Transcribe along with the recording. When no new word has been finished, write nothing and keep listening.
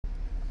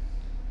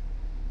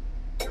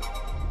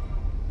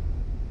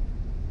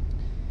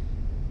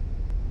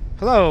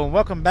Hello, and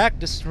welcome back.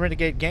 This is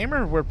Renegade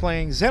Gamer. We're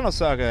playing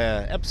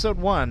Xenosaga, Episode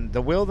 1,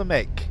 The Will to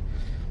Make.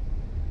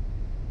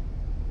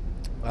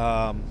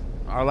 Our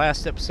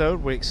last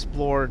episode, we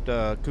explored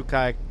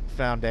Kukai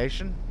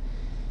Foundation.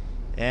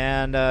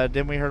 And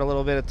then we heard a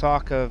little bit of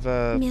talk of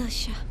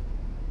Milsha.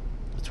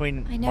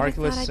 Between I never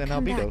Margulis thought I'd and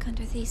come Albedo. back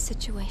under these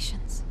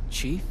situations.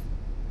 Chief,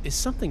 is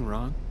something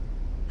wrong?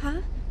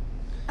 Huh?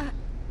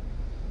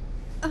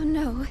 Oh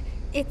no,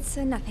 it's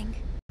nothing.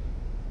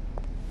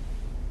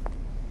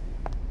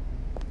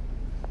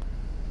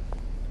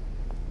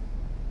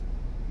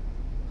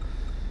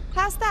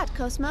 How's that,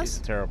 Cosmos? He's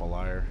a terrible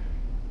liar.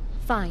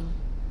 Fine.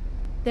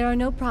 There are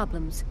no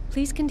problems.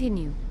 Please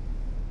continue.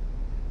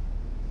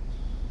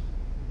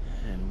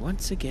 And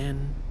once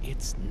again,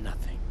 it's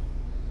nothing.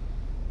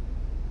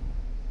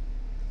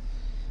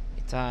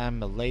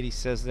 Anytime a lady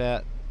says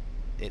that,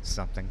 it's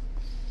something.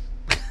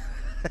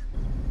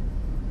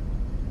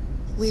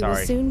 We will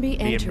Sorry, soon be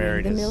being entering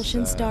married the is,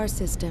 Milshan star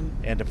system.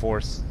 And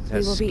divorce We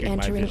has will be skewed my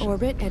entering vision.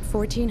 orbit at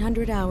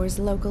 1400 hours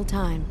local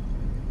time.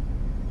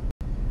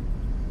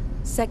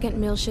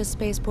 Second Milsha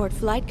Spaceport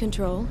Flight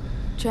Control,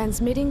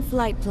 transmitting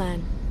flight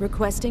plan,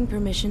 requesting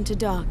permission to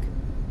dock.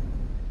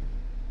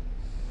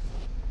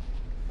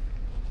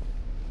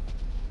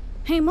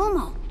 Hey,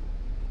 Momo.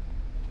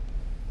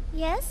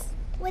 Yes?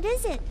 What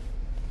is it?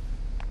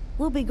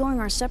 We'll be going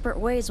our separate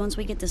ways once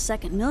we get to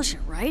Second Milsha,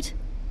 right?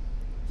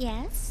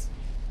 Yes?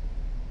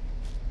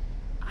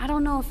 I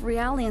don't know if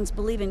Realians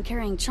believe in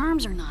carrying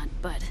charms or not,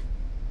 but...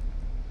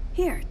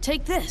 Here,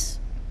 take this.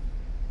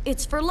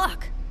 It's for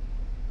luck.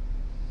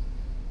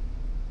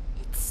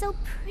 It's so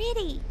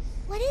pretty.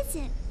 What is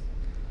it?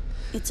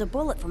 It's a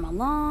bullet from a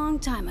long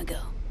time ago.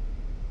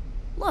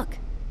 Look.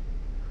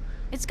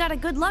 It's got a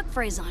good luck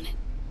phrase on it.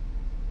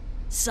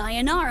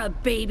 Sayonara,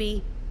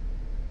 baby!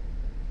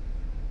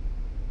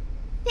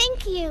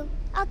 Thank you.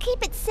 I'll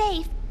keep it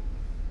safe.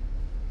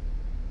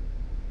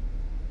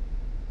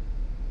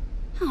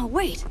 Oh,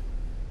 wait.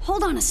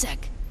 Hold on a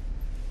sec.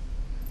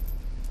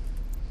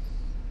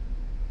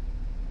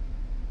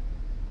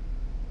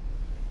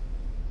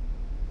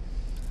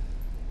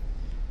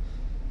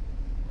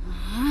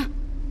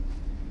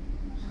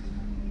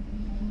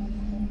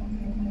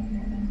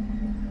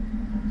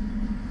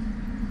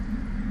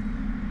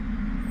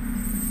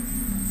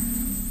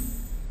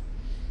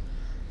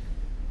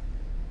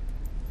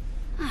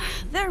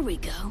 There we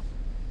go.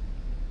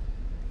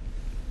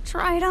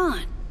 Try it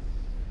on.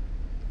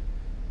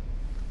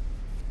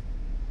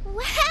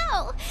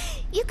 Wow!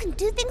 You can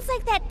do things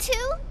like that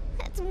too?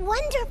 That's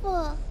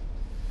wonderful.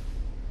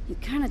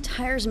 It kind of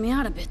tires me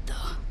out a bit, though.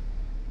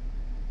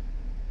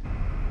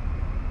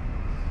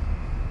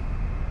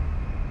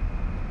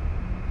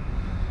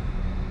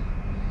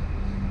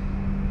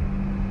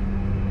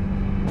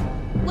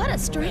 What a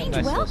strange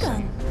nice little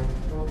welcome.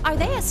 Are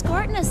they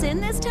escorting us in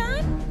this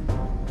time?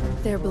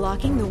 They're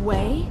blocking the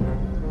way?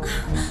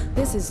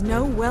 This is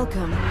no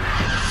welcome.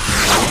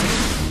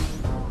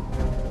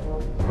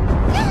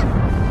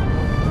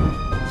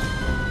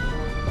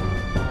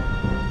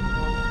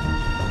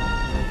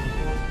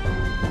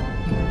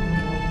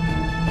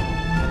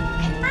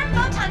 Confirm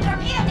photon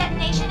torpedo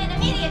detonation in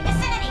immediate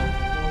vicinity.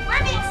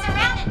 We're being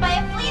surrounded by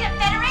a fleet of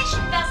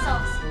Federation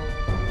vessels.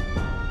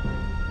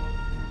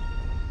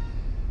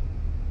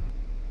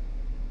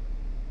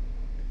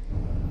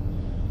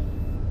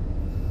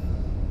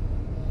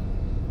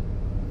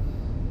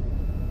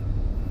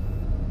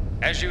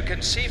 As you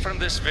can see from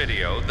this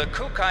video, the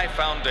Kukai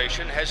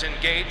Foundation has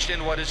engaged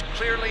in what is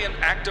clearly an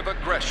act of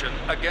aggression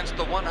against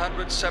the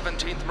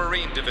 117th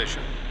Marine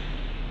Division.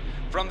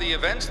 From the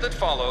events that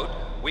followed,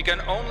 we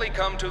can only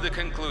come to the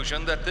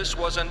conclusion that this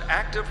was an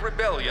act of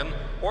rebellion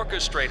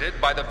orchestrated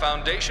by the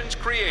Foundation's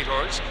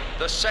creators,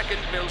 the Second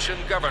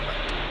Milshan government.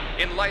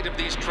 In light of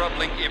these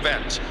troubling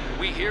events,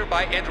 we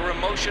hereby enter a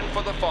motion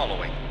for the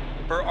following.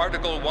 Per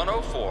Article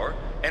 104,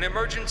 an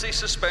emergency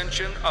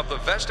suspension of the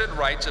vested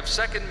rights of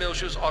Second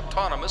Milsha's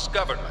autonomous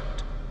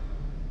government.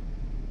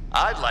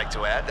 I'd like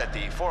to add that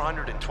the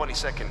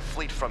 422nd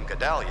Fleet from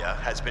Gedalia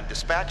has been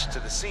dispatched to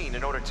the scene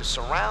in order to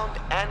surround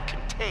and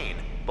contain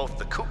both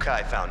the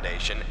Kukai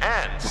Foundation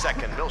and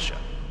Second Milsha.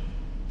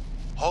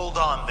 Hold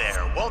on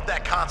there. Won't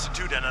that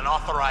constitute an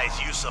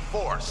unauthorized use of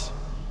force?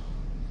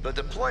 The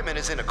deployment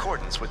is in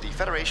accordance with the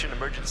Federation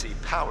Emergency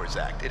Powers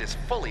Act. It is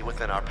fully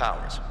within our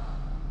powers.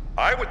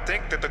 I would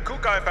think that the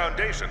Kukai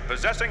Foundation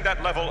possessing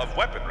that level of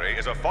weaponry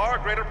is a far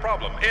greater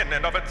problem in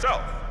and of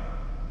itself.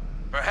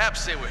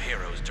 Perhaps they were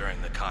heroes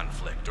during the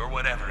conflict, or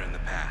whatever in the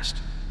past.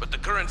 But the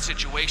current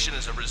situation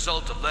is a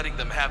result of letting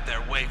them have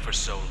their way for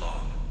so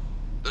long.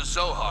 The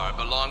Zohar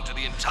belong to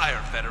the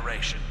entire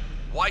Federation.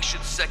 Why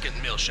should Second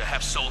Milsha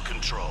have sole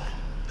control?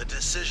 The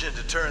decision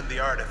to turn the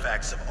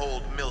artifacts of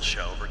old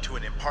Milsha over to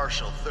an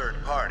impartial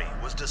third party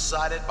was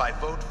decided by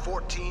vote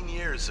 14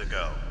 years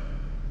ago.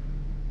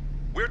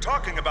 We're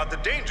talking about the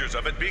dangers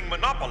of it being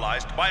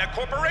monopolized by a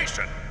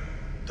corporation.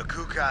 The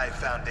Kukai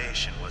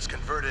Foundation was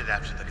converted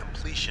after the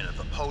completion of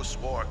the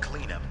post-war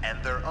cleanup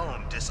and their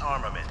own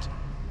disarmament.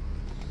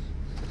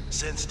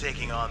 Since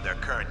taking on their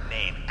current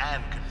name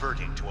and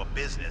converting to a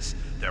business,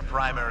 their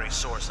primary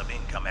source of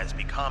income has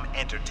become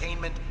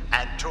entertainment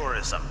and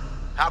tourism.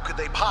 How could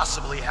they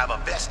possibly have a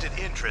vested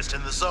interest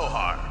in the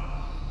Zohar?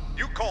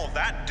 You call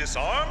that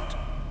disarmed?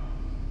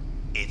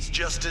 It's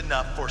just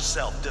enough for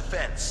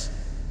self-defense.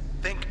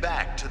 Think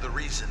back to the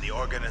reason the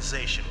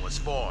organization was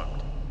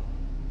formed.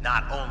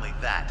 Not only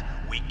that,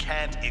 we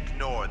can't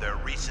ignore their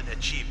recent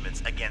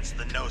achievements against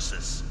the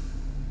Gnosis.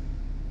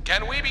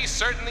 Can we be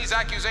certain these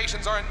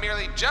accusations aren't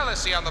merely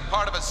jealousy on the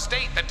part of a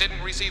state that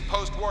didn't receive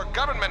post-war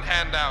government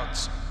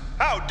handouts?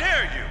 How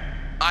dare you!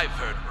 I've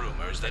heard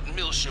rumors that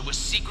Milsha was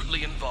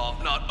secretly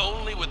involved not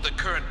only with the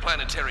current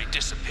planetary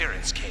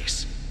disappearance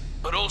case,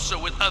 but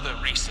also with other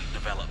recent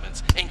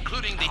developments,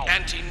 including the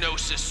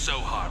Anti-Gnosis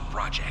Zohar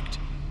project.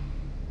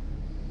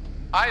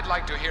 I'd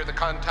like to hear the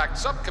Contact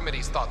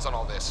Subcommittee's thoughts on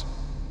all this.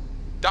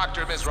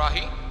 Dr.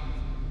 Mizrahi?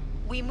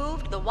 We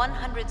moved the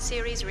 100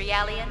 series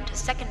Realian to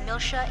 2nd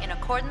Milsha in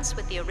accordance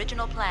with the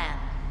original plan.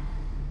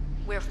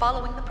 We're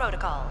following the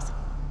protocols.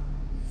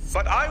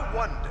 But I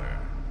wonder,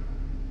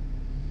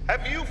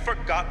 have you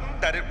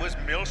forgotten that it was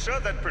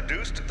Milsha that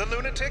produced the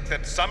lunatic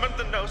that summoned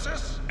the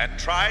Gnosis and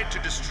tried to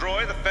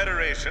destroy the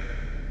Federation?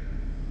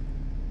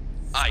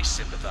 I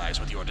sympathize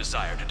with your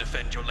desire to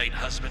defend your late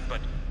husband,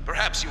 but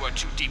perhaps you are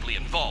too deeply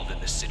involved in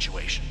this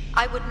situation.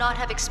 I would not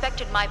have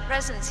expected my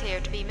presence here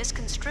to be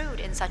misconstrued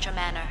in such a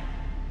manner.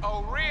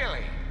 Oh,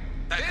 really?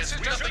 This is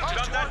just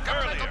post-war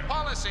governmental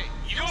policy.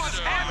 You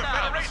destroy the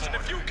Federation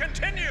if you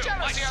continue!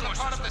 Jealousy on the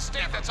part of the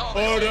state, that's all.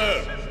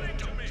 Order!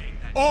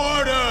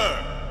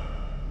 Order!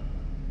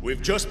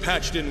 We've just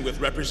patched in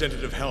with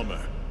Representative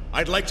Helmer.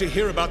 I'd like to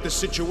hear about the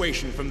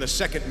situation from the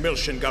 2nd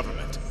Milshan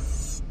government.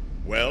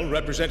 Well,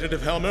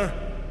 Representative Helmer?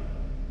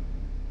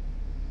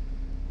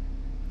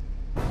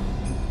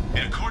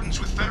 In accordance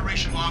with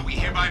Federation law, we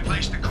hereby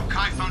place the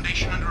Kukai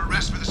Foundation under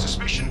arrest for the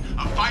suspicion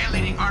of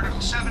violating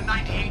Article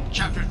 798,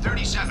 Chapter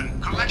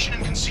 37, Collection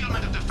and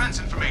Concealment of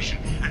Defense Information,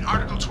 and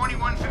Article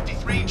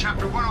 2153,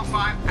 Chapter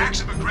 105,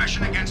 Acts of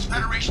Aggression against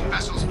Federation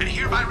vessels, and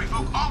hereby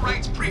revoke all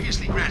rights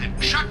previously granted.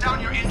 Shut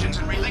down your engines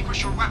and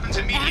relinquish your weapons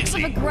immediately. Acts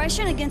of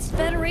aggression against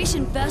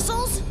Federation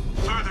vessels?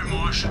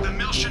 Furthermore, should the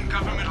Milshan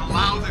government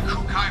allow the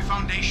Kukai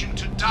Foundation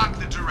to dock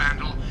the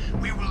Durandal,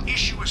 we will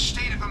issue a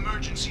state of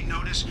emergency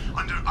notice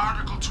under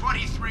Article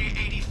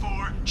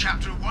 2384,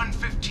 Chapter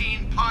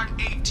 115, Part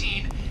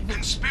 18,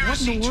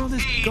 Conspiracy to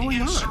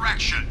Aid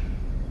Insurrection.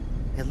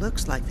 It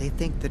looks like they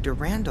think the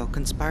Durandal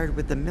conspired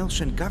with the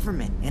Milshan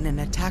government in an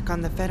attack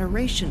on the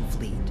Federation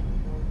fleet.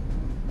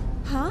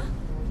 Huh?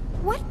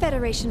 What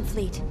Federation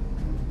fleet?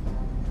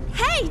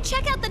 Hey,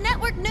 check out the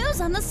network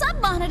news on the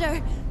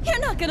sub-monitor! You're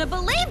not gonna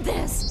believe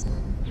this!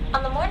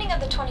 On the morning of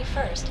the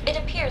 21st, it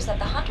appears that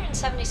the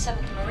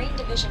 177th Marine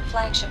Division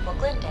flagship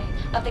Woglinde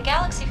of the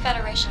Galaxy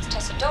Federation's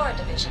Tessadora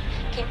Division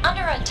came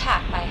under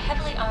attack by a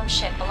heavily armed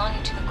ship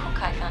belonging to the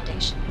Kukai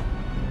Foundation.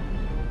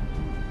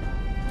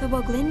 The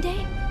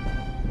Woglinde?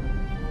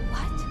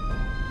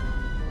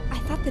 What? I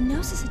thought the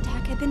Gnosis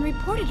attack had been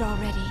reported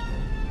already.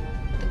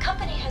 The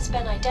company has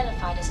been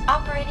identified as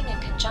operating in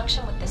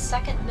conjunction with the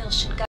 2nd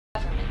Milshan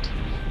government,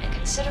 and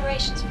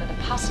considerations for the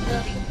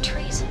possibility of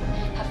treason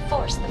have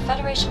forced the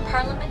Federation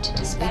Parliament to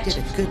dispatch... They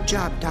did a good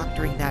job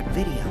doctoring that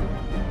video.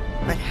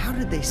 But how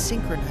did they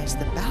synchronize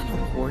the battle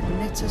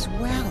coordinates as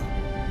well?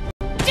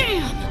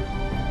 Damn!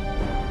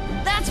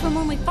 That's from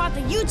when we fought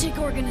the UTIC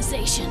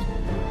organization!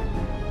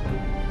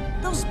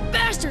 Those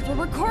bastards were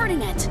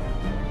recording it!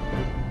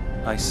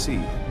 I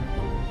see.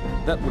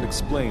 That would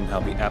explain how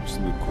the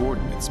absolute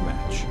coordinates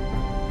match.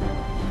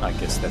 I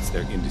guess that's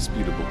their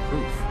indisputable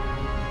proof.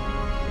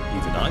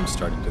 Even I'm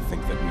starting to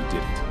think that we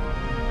did it.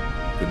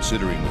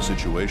 Considering the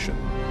situation,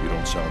 you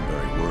don't sound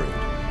very worried.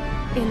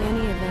 In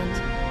any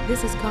event,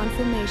 this is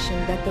confirmation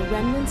that the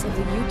remnants of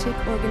the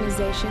UTIC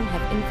organization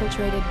have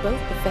infiltrated both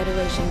the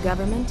Federation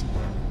government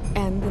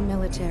and the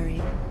military.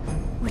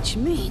 Which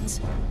means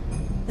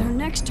their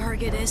next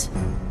target is...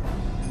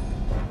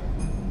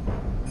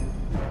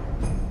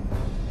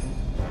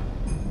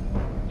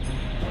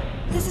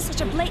 This is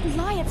such a blatant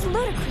lie, it's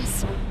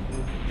ludicrous.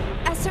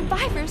 As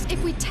survivors,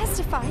 if we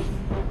testify...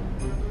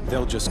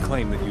 They'll just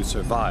claim that you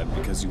survived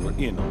because you were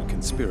in on the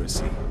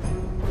conspiracy.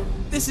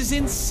 This is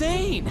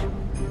insane!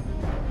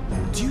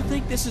 Do you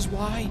think this is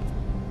why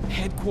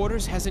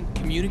headquarters hasn't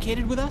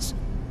communicated with us?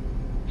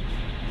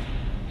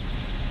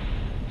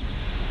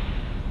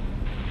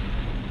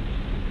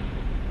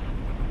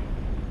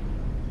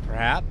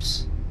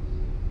 Perhaps.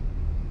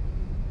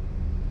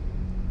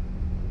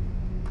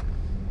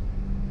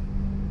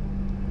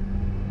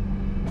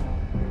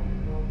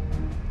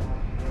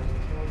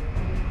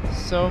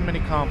 So many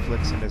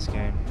conflicts in this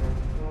game.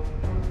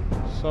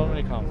 So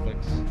many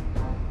conflicts.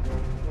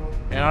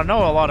 And I know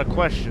a lot of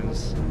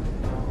questions.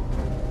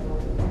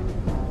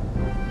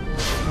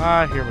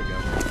 Here we go.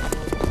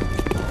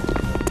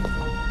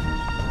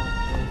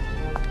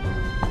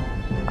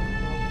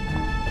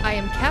 I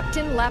am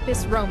Captain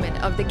Lapis Roman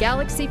of the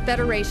Galaxy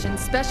Federation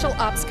Special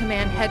Ops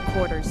Command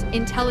Headquarters,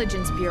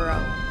 Intelligence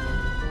Bureau.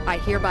 I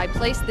hereby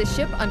place the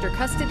ship under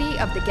custody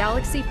of the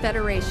Galaxy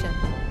Federation.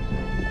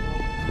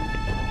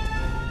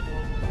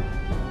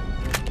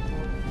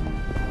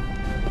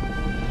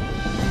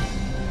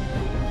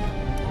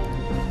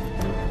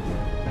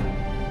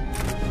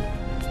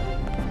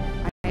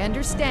 I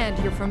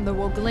understand you're from the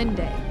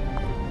Woglinde.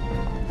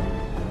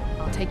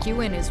 I'll take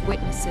you in as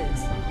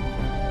witnesses.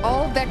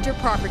 All Vector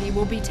property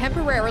will be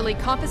temporarily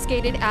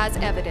confiscated as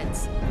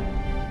evidence.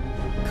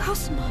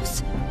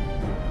 Cosmos.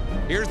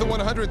 Here's the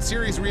 100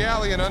 series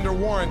Realian under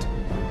warrant.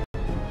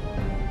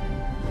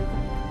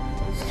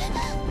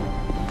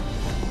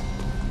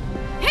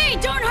 Hey,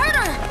 don't hurt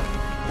her!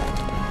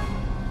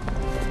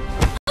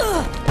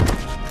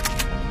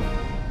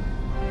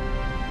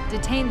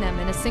 Detain them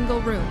in a single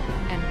room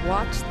and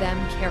watch them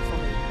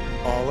carefully.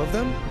 All of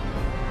them?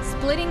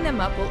 Splitting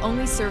them up will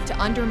only serve to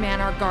underman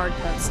our guard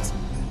posts.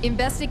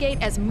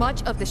 Investigate as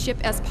much of the ship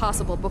as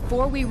possible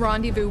before we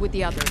rendezvous with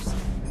the others.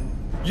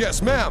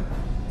 Yes, ma'am.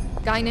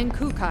 Guinan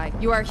Kukai,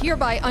 you are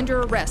hereby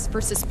under arrest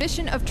for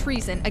suspicion of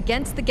treason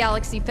against the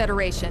Galaxy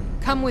Federation.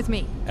 Come with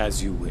me.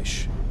 As you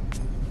wish.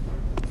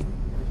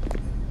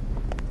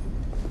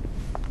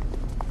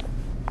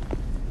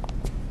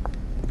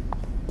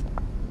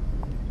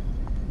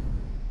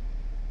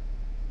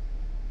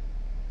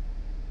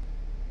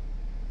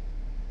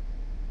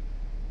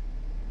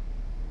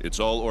 It's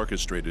all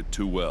orchestrated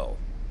too well.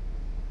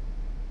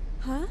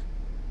 Huh?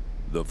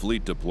 The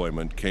fleet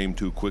deployment came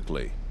too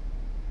quickly.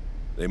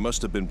 They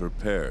must have been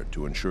prepared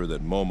to ensure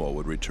that Momo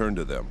would return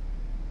to them,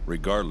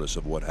 regardless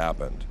of what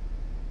happened.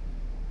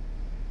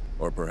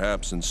 Or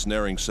perhaps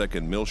ensnaring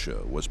Second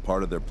Miltia was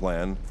part of their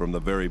plan from the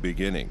very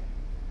beginning.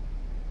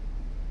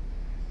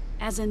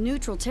 As a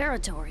neutral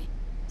territory,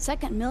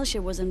 Second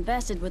Miltia was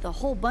invested with a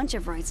whole bunch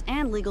of rights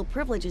and legal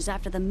privileges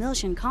after the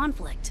Miltian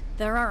conflict.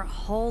 There are a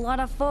whole lot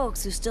of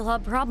folks who still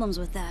have problems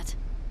with that.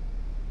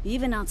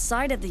 Even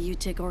outside of the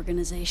UTIC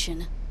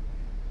organization.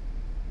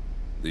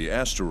 The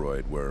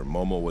asteroid where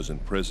Momo was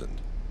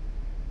imprisoned.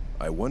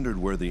 I wondered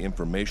where the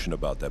information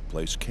about that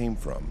place came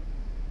from.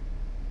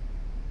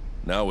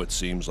 Now it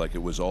seems like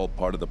it was all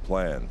part of the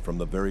plan from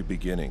the very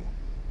beginning.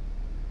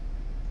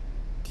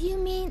 Do you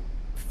mean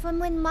from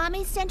when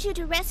Mommy sent you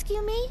to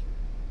rescue me?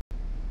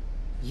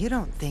 You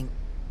don't think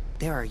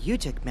there are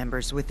UTIC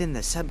members within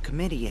the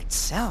subcommittee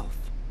itself?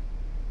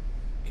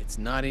 It's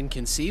not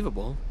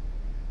inconceivable.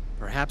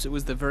 Perhaps it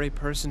was the very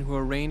person who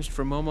arranged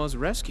for Momo's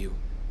rescue,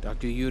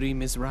 Dr. Yuri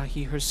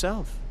Mizrahi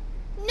herself.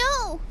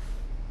 No!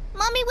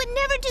 Mommy would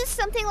never do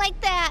something like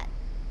that!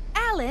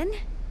 Alan?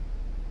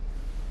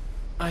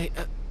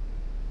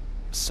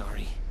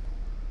 Sorry.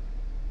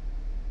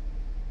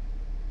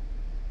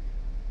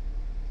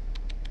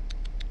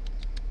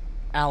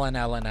 Alan.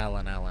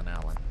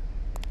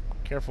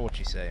 Careful what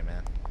you say,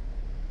 man.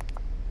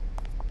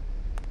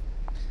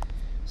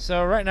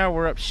 So right now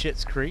we're up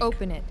Schitt's Creek.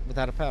 Open it.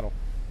 Without a paddle.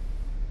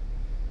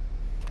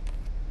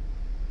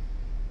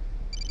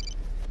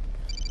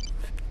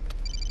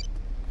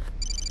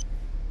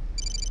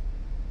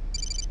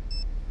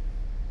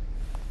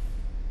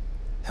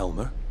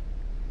 Helmer?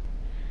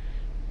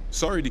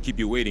 Sorry to keep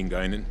you waiting,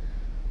 Guinan.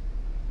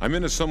 I'm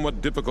in a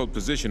somewhat difficult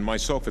position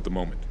myself at the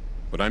moment,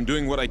 but I'm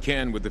doing what I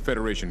can with the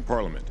Federation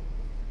Parliament.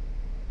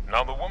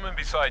 Now, the woman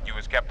beside you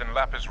is Captain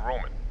Lapis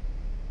Roman.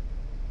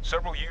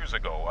 Several years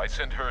ago, I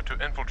sent her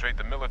to infiltrate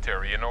the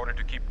military in order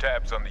to keep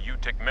tabs on the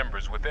UTIC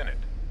members within it.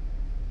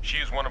 She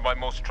is one of my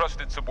most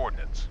trusted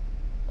subordinates.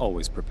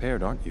 Always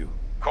prepared, aren't you?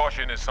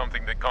 Caution is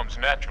something that comes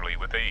naturally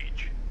with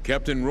age.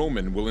 Captain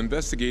Roman will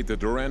investigate the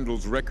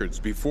Durandal's records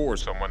before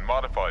someone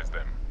modifies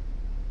them.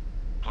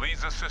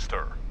 Please assist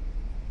her.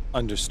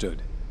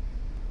 Understood.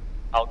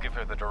 I'll give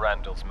her the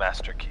Durandal's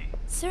master key.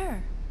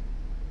 Sir.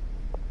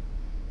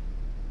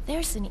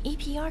 There's an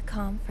EPR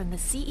comm from the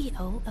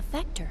CEO of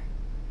Vector.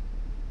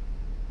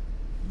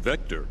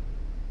 Vector?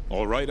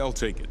 All right, I'll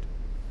take it.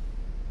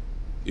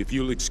 If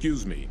you'll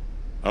excuse me,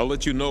 I'll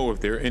let you know if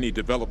there are any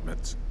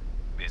developments.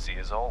 Busy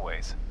as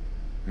always.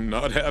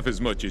 Not half as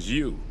much as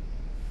you.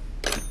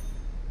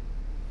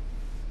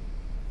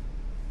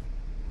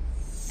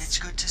 It's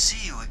good to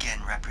see you again,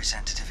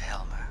 Representative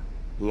Helmer.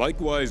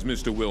 Likewise,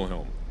 Mr.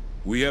 Wilhelm.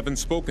 We haven't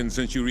spoken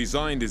since you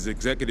resigned as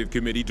Executive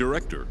Committee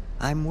Director.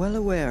 I'm well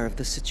aware of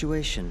the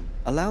situation.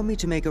 Allow me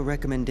to make a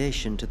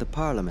recommendation to the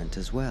Parliament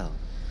as well.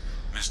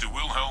 Mr.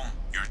 Wilhelm,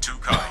 you're too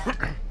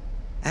kind.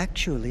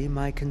 Actually,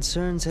 my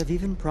concerns have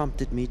even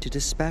prompted me to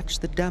dispatch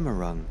the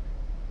Damarung,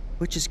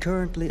 which is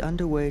currently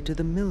underway to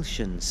the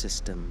Miltian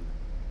system.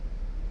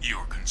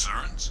 Your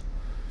concerns?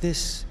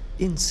 This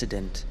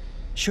incident.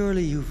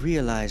 Surely you've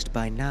realized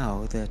by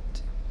now that...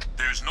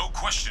 There's no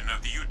question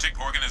of the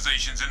UTIC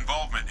organization's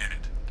involvement in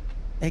it.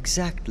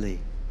 Exactly.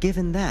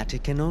 Given that,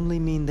 it can only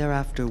mean they're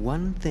after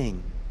one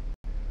thing.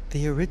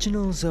 The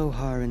original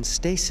Zohar in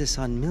stasis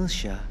on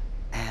Miltia,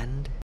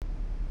 and...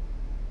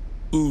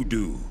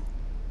 Udu.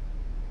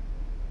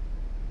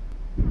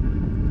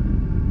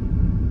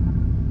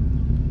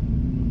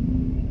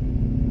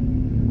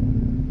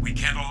 We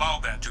can't allow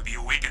that to be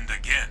awakened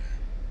again.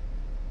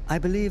 I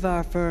believe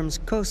our firm's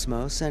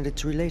Cosmos and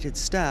its related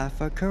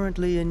staff are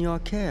currently in your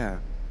care.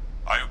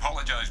 I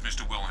apologize,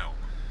 Mr. Wilhelm.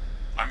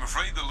 I'm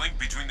afraid the link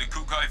between the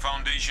Kukai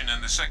Foundation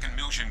and the Second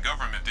Miltian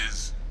government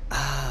is...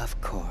 Ah, of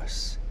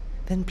course.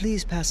 Then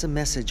please pass a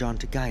message on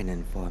to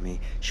Guinan for me.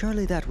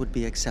 Surely that would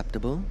be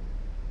acceptable.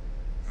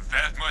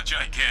 That much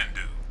I can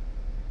do.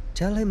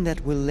 Tell him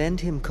that we'll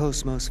lend him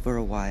Cosmos for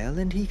a while,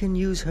 and he can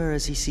use her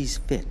as he sees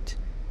fit.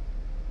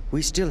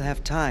 We still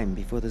have time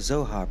before the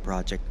Zohar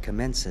project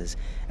commences,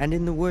 and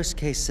in the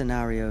worst-case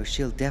scenario,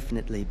 she'll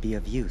definitely be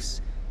of use.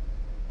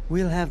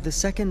 We'll have the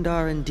second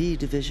R&D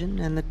division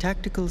and the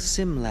tactical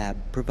sim lab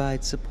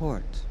provide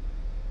support.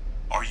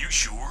 Are you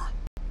sure?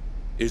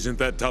 Isn't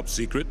that top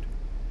secret?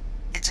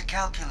 It's a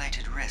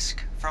calculated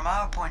risk. From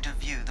our point of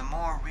view, the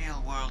more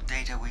real-world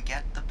data we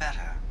get, the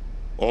better.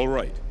 All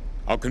right.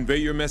 I'll convey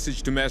your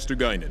message to Master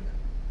Guinan.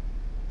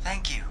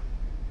 Thank you.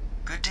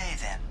 Good day,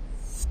 then.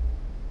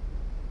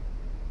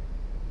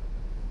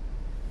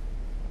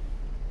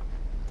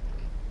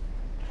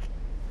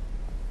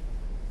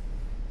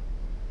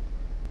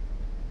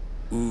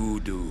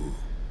 Udu.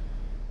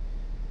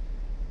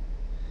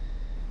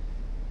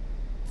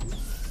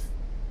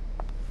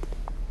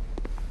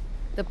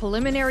 The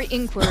preliminary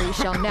inquiry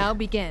shall now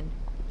begin.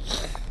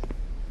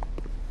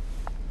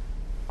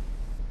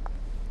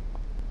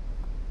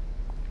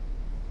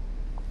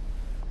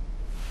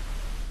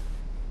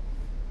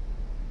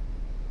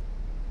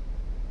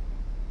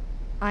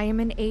 I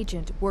am an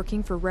agent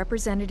working for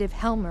Representative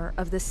Helmer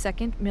of the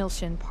Second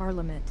Miltian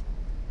Parliament.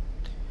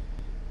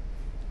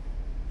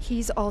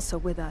 He's also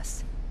with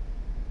us.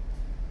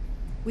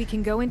 We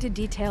can go into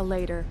detail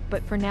later,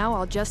 but for now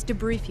I'll just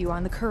debrief you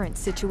on the current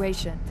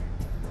situation.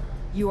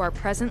 You are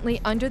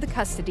presently under the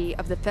custody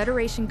of the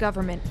Federation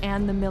government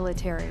and the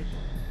military.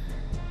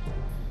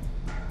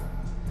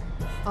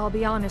 I'll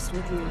be honest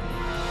with you.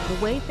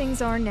 The way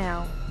things are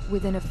now,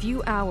 within a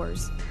few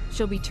hours,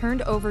 she'll be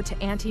turned over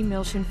to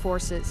anti-Miltian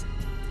forces.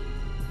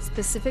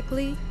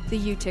 Specifically, the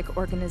UTIC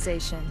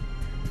organization.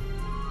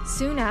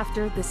 Soon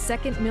after, the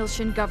Second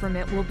Miltian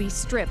government will be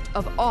stripped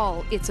of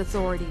all its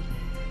authority.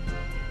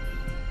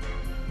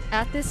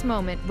 At this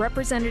moment,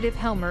 Representative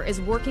Helmer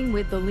is working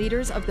with the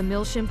leaders of the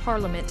Miltian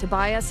Parliament to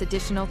buy us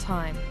additional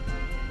time.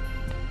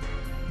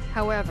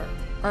 However,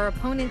 our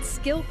opponent's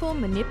skillful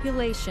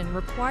manipulation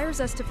requires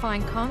us to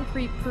find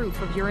concrete proof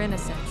of your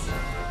innocence.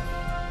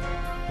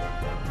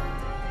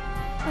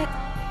 But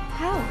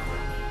how?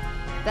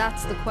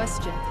 That's the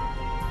question.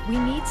 We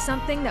need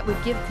something that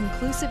would give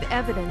conclusive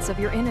evidence of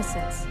your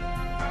innocence.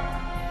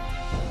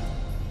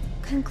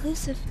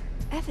 Conclusive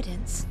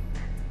evidence?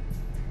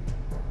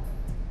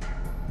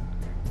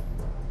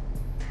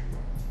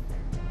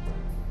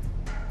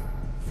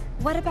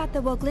 What about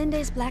the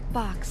Woglinde's black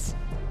box?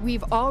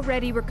 We've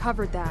already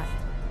recovered that.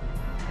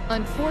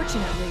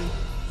 Unfortunately,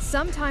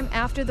 sometime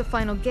after the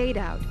final gate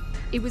out,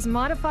 it was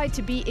modified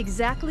to be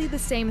exactly the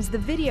same as the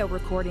video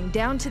recording,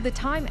 down to the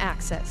time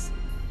access.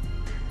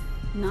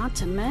 Not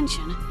to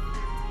mention,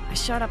 I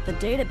shot up the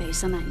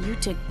database on that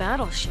UTIC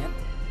battleship.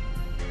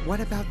 What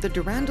about the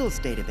Durandal's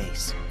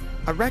database?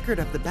 A record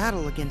of the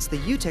battle against the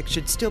UTIC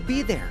should still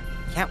be there.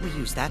 Can't we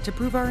use that to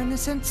prove our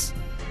innocence?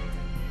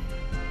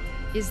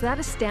 Is that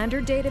a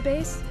standard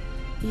database?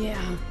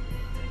 Yeah.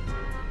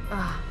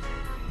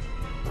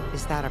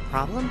 Is that a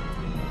problem?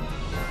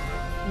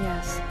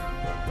 Yes.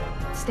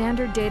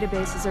 Standard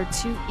databases are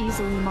too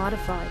easily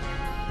modified.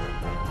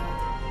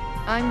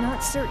 I'm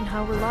not certain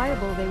how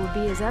reliable they would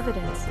be as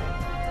evidence.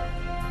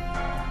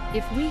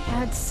 If we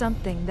had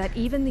something that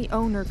even the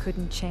owner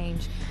couldn't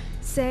change,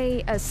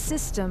 say a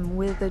system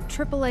with a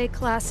AAA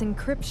class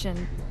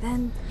encryption,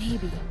 then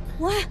maybe.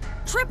 What?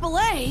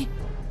 AAA?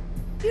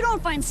 You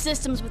don't find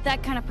systems with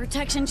that kind of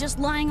protection just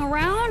lying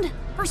around?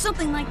 For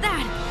something like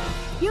that,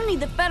 you need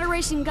the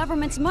Federation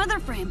government's mother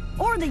frame,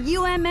 or the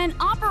UMN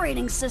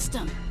operating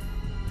system.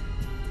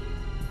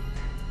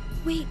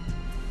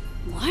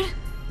 What?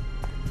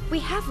 We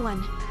have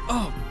one.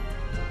 Oh,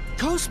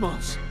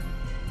 Cosmos!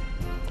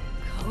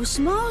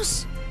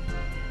 Cosmos?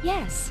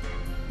 Yes.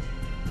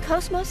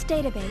 Cosmos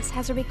database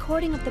has a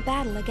recording of the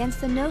battle against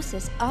the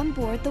Gnosis on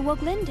board the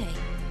Woglinde.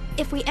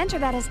 If we enter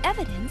that as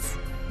evidence...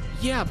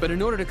 Yeah, but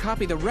in order to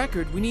copy the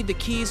record, we need the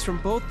keys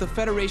from both the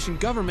Federation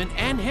government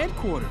and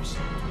headquarters.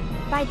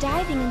 By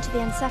diving into the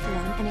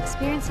encephalon and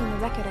experiencing the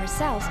record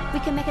ourselves, we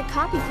can make a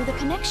copy through the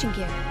connection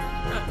gear.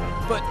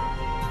 But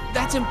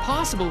that's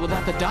impossible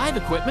without the dive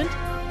equipment.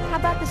 How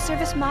about the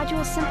service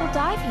module's simple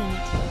dive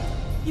unit?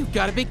 You've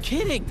got to be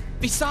kidding!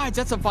 Besides,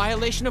 that's a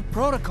violation of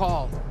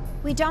protocol.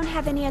 We don't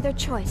have any other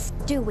choice,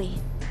 do we?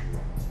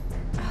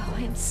 Oh,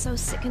 I am so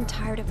sick and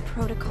tired of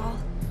protocol.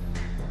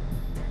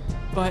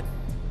 But...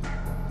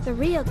 the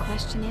real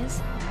question is,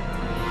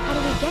 how do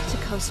we get to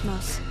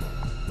Cosmos?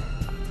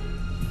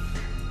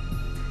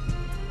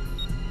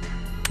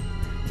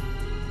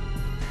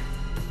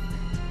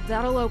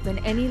 That'll open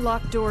any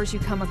locked doors you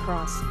come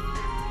across.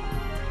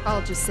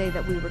 I'll just say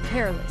that we were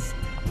careless.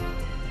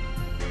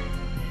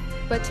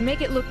 But to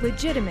make it look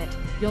legitimate,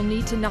 you'll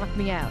need to knock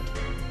me out.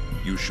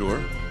 You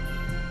sure?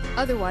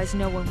 Otherwise,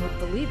 no one would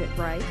believe it,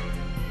 right?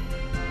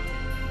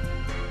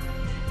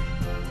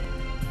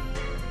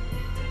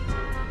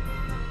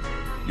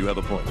 You have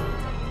a point.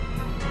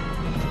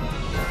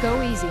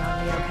 Go easy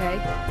on me, okay?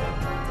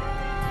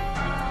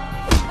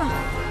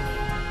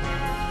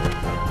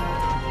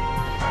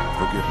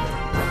 Forgive me.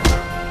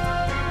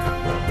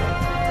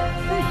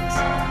 Thanks.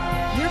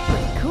 You're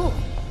pretty cool.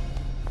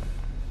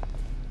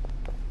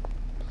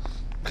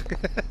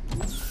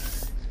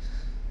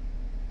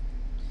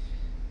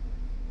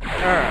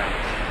 Alright.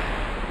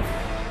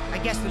 I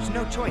guess there's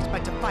no choice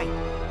but to fight.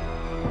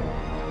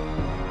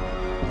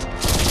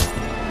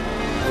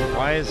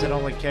 Why is it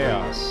only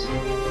chaos?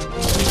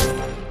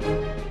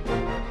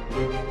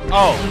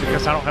 Oh,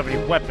 because I don't have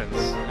any weapons.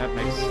 That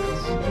makes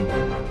sense.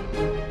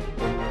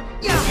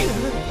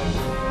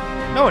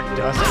 No, it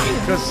doesn't,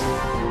 because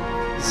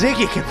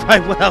Ziggy can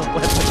fight without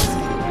weapons.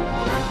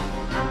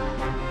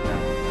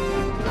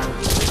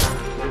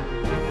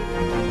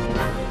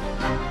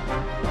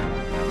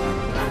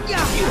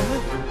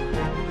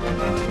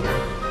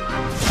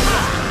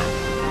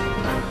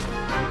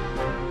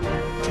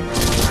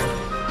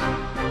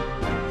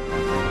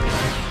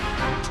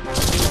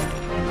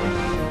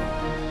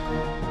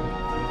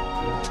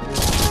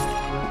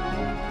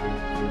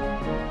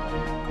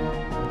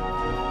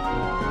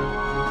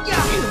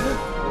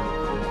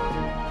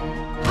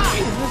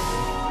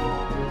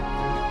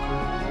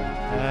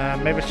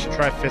 Maybe I should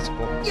try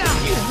physical.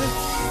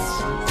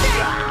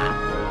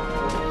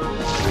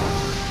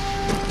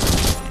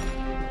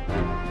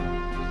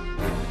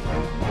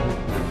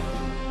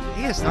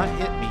 He has not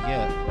hit me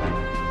yet.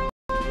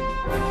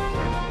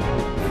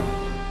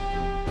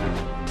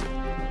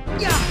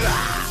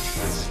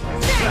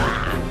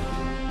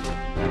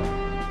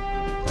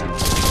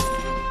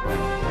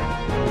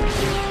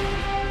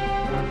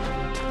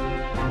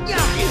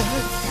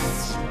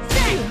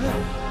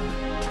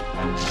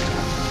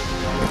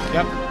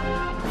 Yep.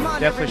 Come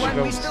on, Definitely everyone, should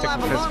go we still stick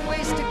have with a long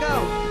ways to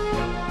go.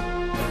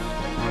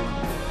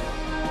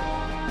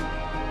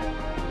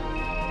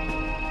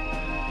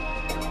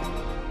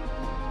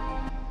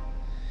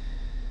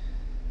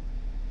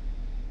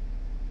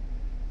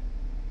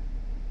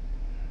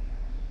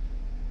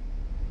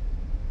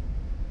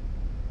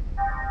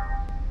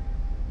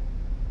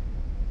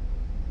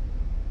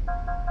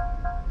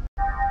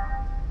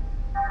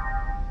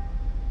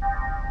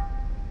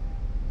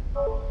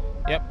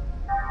 Yep.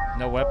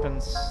 No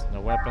weapons.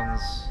 No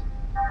weapons.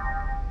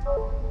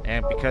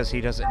 And because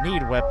he doesn't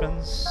need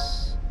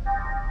weapons.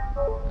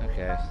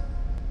 Okay.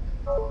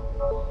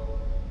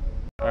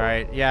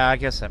 Alright, yeah, I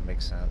guess that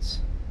makes sense.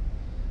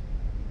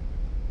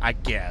 I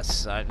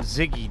guess.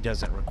 Ziggy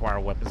doesn't require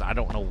weapons. I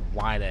don't know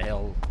why the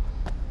hell.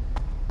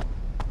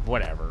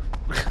 Whatever.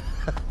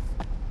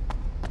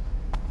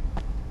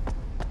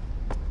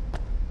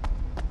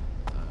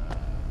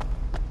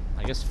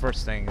 I guess the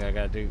first thing I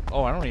gotta do...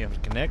 Oh, I don't even have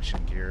a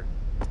connection gear.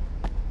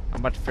 I'm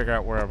about to figure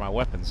out where my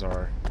weapons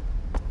are.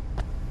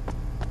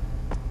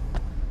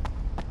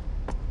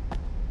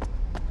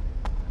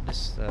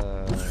 Just,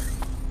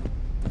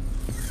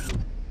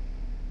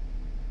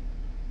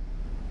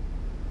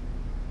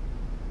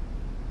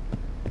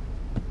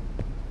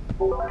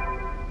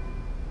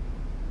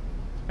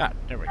 Ah,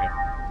 there we go.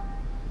 Now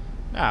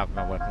I have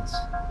my weapons.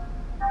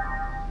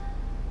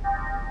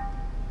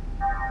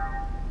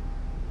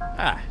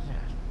 Ah, yeah.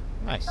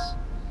 Nice.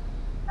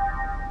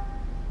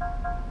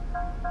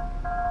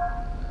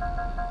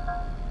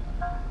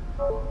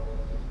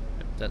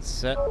 Yep, that's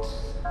set.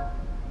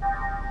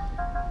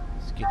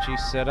 Let's get you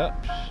set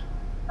up.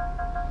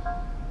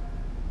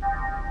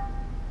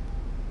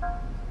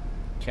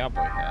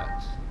 Cowboy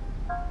hat.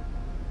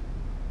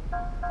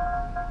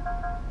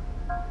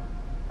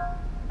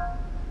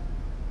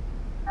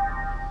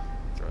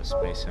 Throw a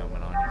space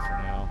helmet on you for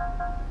now.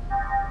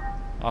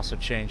 Also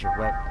change your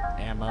weapon,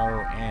 ammo,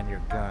 and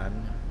your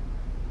gun.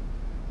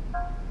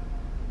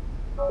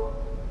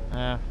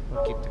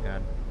 We'll keep the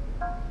gun.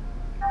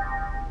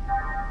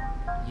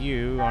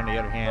 You, on the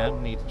other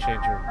hand, need to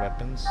change your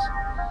weapons.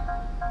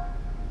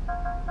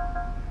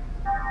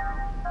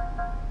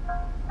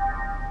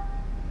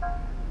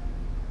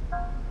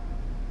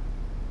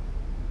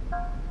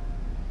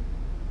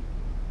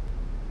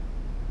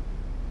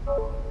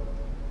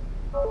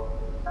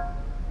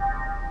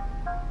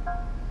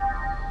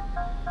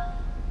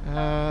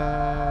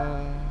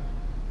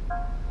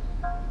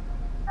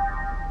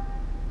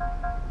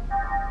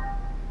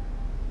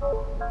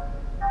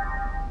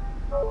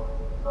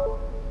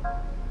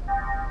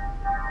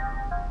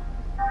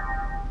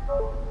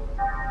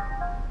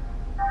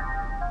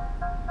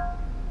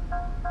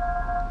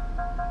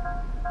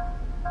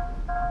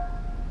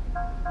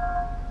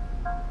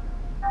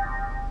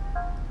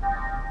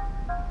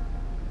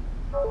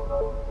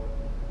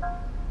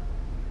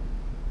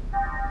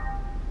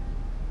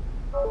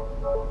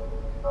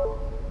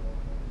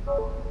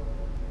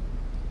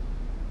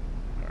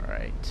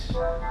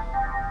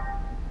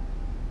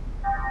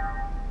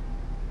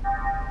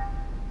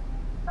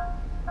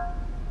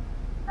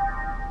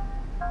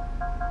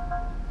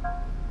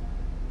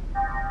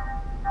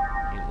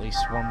 At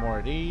least one more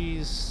of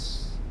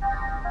these.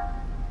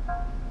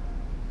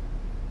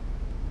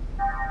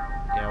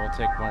 Yeah, we'll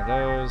take one of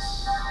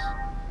those.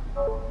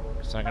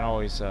 So I can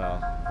always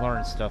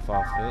learn stuff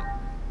off it.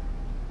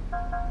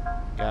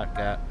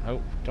 Got.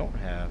 Oh, don't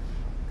have.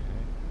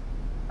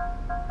 Okay.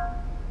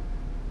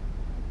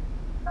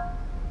 I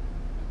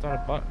thought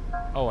I bought.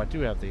 Oh, I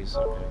do have these.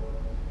 Okay.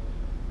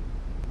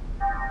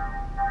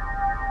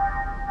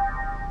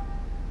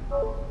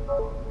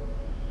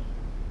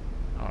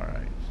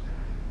 Alright.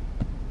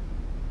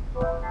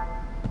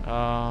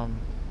 What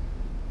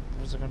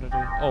was I gonna do?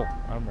 Oh,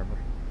 I remember.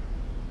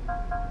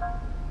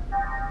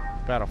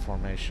 Battle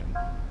formation.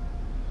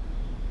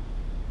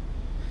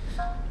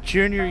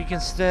 Junior, you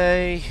can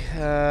stay.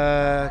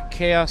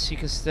 Chaos, you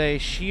can stay.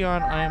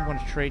 Shion, I am going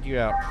to trade you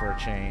out for a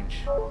change.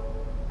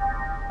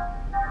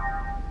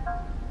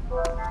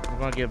 I'm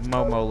going to give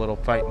Momo a little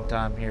fighting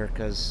time here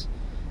because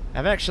I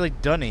haven't actually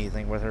done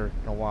anything with her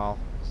in a while.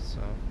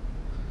 So,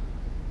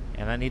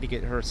 and I need to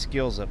get her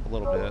skills up a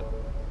little bit.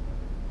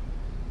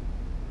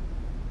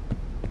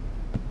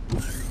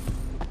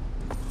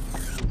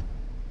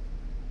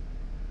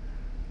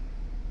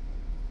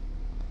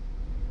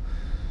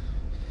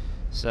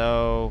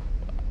 So,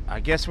 I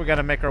guess we got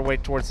to make our way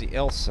towards the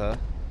Elsa.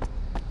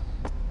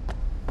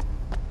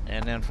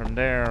 And then from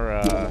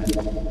there,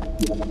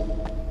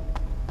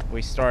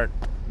 we start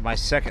my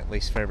second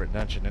least favorite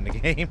dungeon in the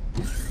game.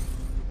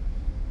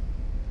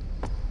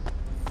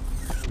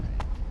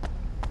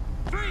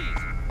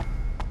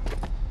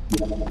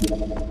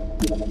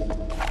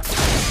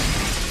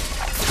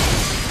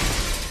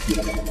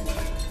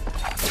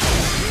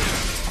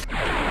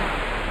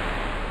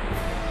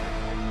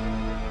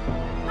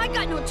 I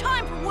got no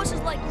time for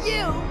wusses like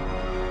you!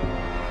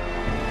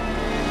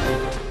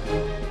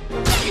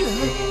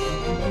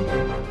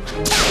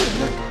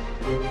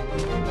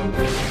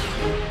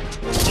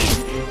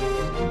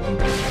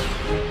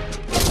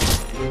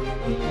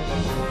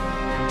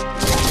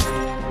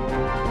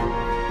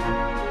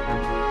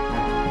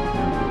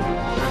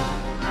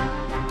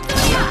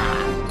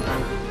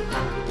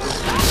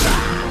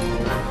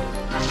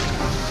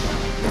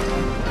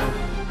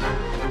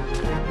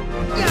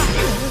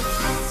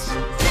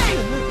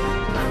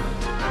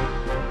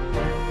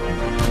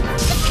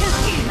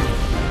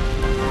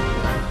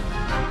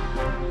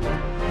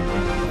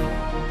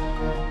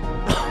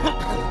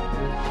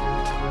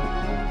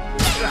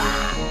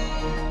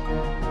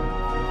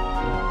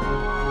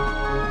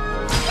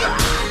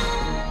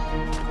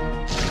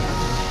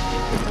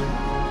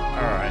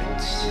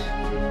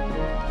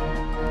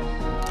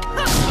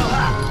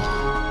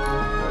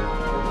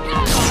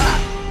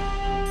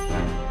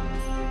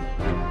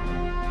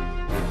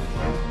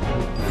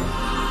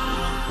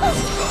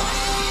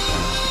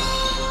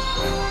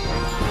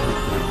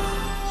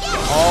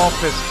 All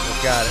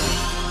physical, got it.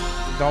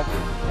 Don't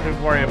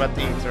worry about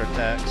the ether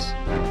attacks.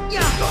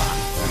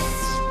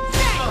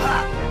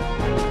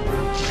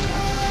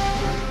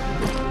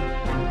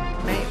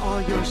 May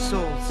all your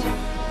souls.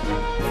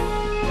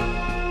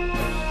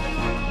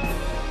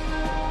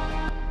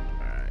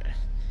 Alright.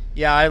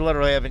 Yeah, I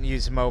literally haven't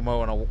used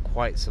Momo in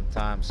quite some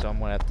time, so I'm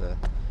gonna have to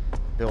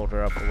build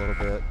her up a little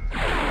bit.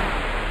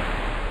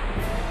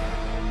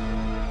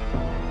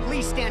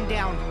 Please stand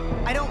down.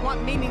 I don't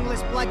want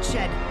meaningless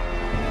bloodshed.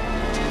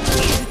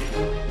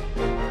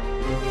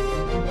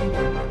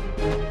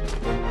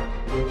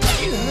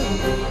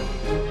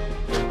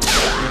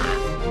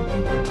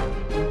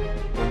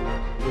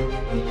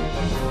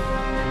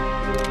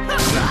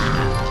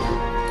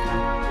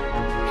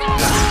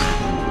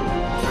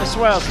 This is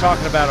what I was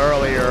talking about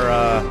earlier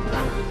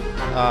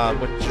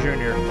with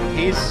Junior.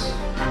 He's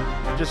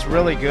just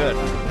really good.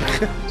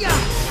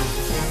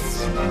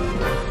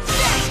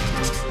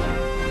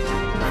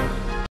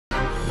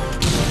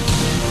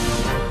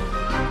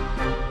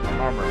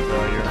 Armor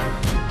failure.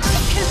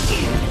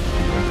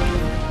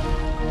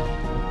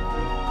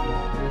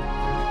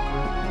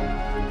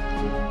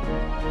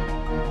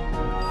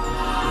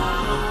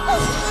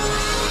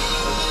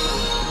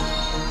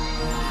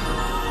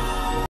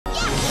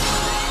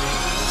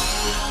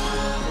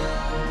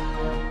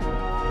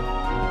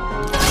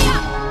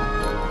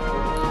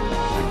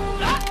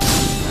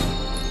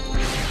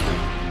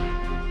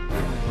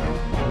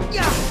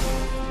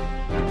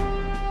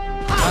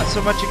 Not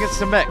so much against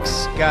the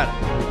mechs. Got it.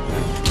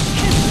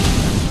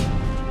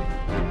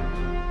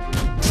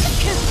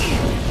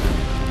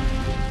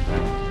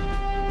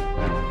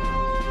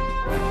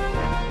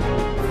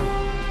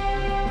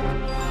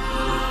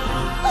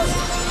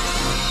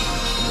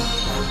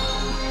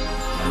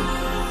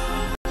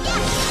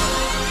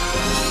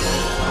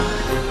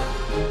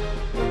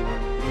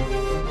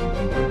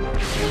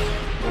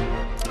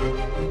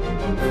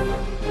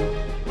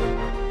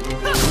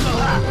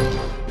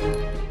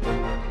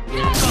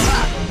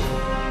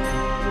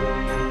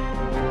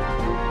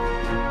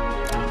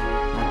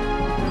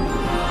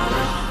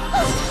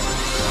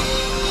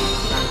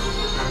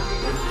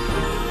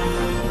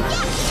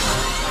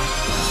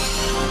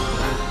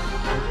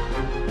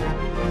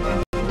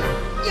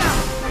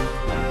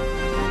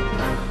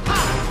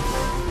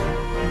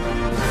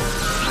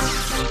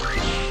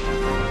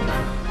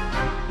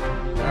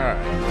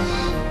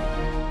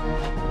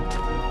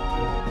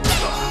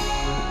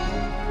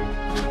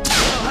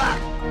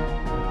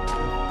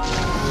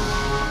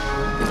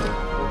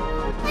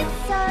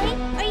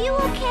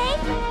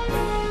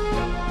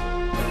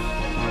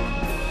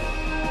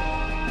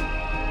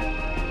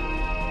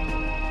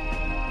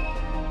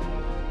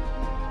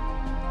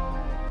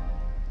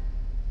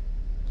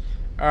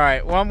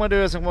 Alright, what I'm going to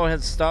do is I'm going to go ahead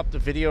and stop the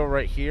video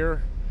right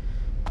here.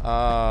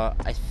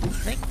 I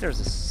think there's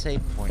a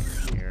save point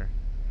here.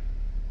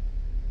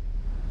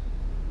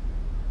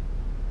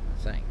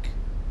 I think.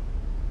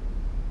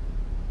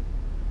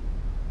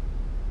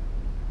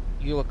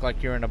 You look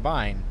like you're in a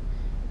bind.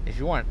 If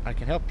you want, I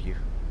can help you.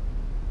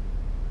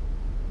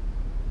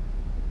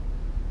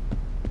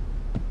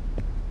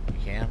 You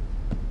can?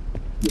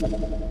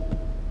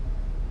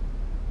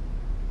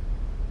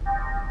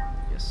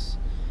 Yes.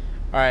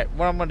 Alright,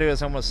 what I'm going to do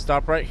is I'm going to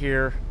stop right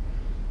here.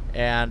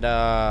 And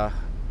I'm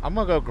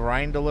going to go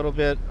grind a little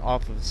bit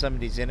off of some of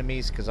these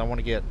enemies, because I want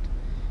to get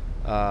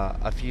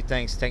a few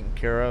things taken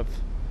care of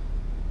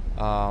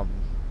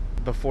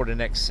before the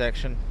next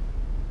section.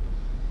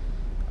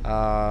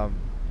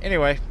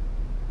 Anyway,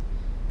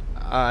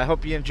 I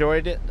hope you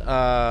enjoyed it.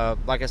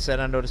 Like I said,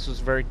 I know this was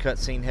very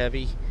cutscene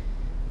heavy.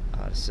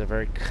 This is a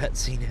very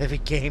cutscene heavy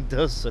game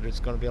though, so there's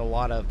going to be a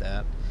lot of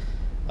that.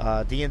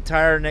 The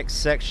entire next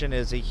section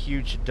is a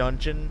huge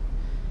dungeon.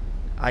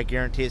 I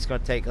guarantee it's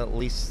going to take at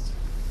least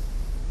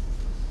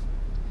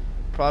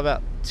probably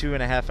about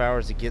 2.5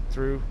 hours to get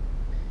through.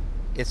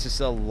 It's just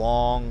a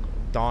long,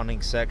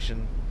 daunting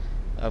section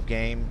of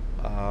game.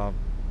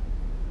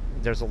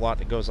 There's a lot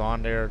that goes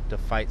on there. The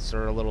fights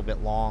are a little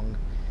bit long,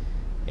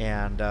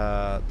 and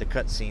the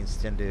cutscenes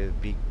tend to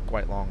be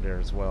quite long there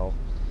as well.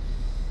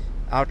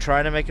 I'll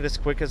try to make it as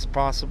quick as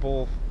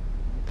possible,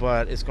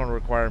 but it's going to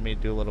require me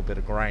to do a little bit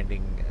of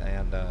grinding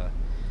and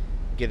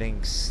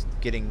getting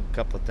a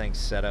couple of things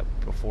set up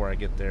before I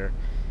get there.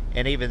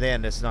 And even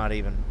then, it's not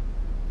even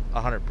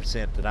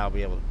 100% that I'll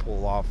be able to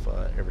pull off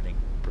everything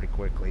pretty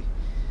quickly.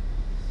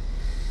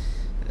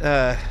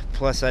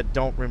 Plus, I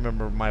don't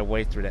remember my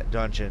way through that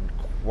dungeon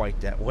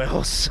quite that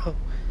well, so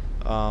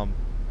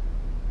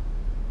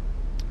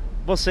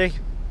we'll see.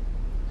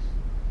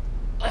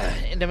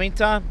 In the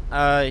meantime,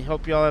 I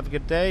hope y'all have a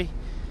good day.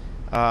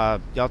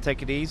 Y'all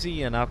take it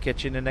easy, and I'll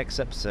catch you in the next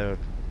episode.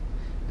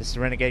 This is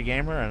Renegade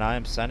Gamer, and I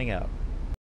am signing out.